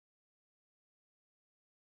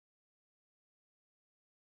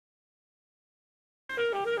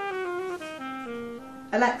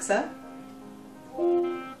Alexa,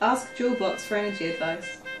 ask Jewelbox for energy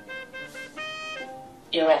advice.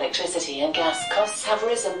 Your electricity and gas costs have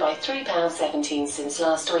risen by £3.17 since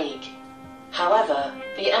last week. However,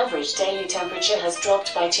 the average daily temperature has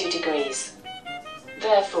dropped by 2 degrees.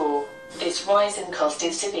 Therefore, this rise in cost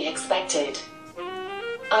is to be expected.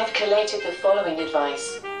 I've collated the following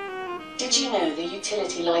advice. Did you know the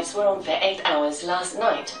utility lights were on for 8 hours last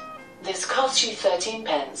night? This cost you 13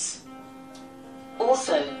 pence.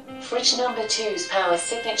 Also, fridge number 2's power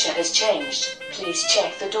signature has changed. Please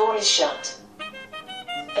check the door is shut.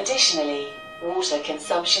 Additionally, water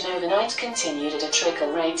consumption overnight continued at a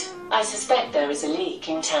trickle rate. I suspect there is a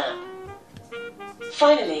leaking tap.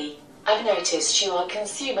 Finally, I've noticed you are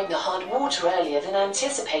consuming the hot water earlier than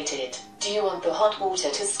anticipated. Do you want the hot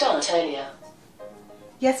water to start earlier?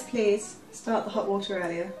 Yes, please. Start the hot water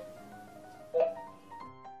earlier.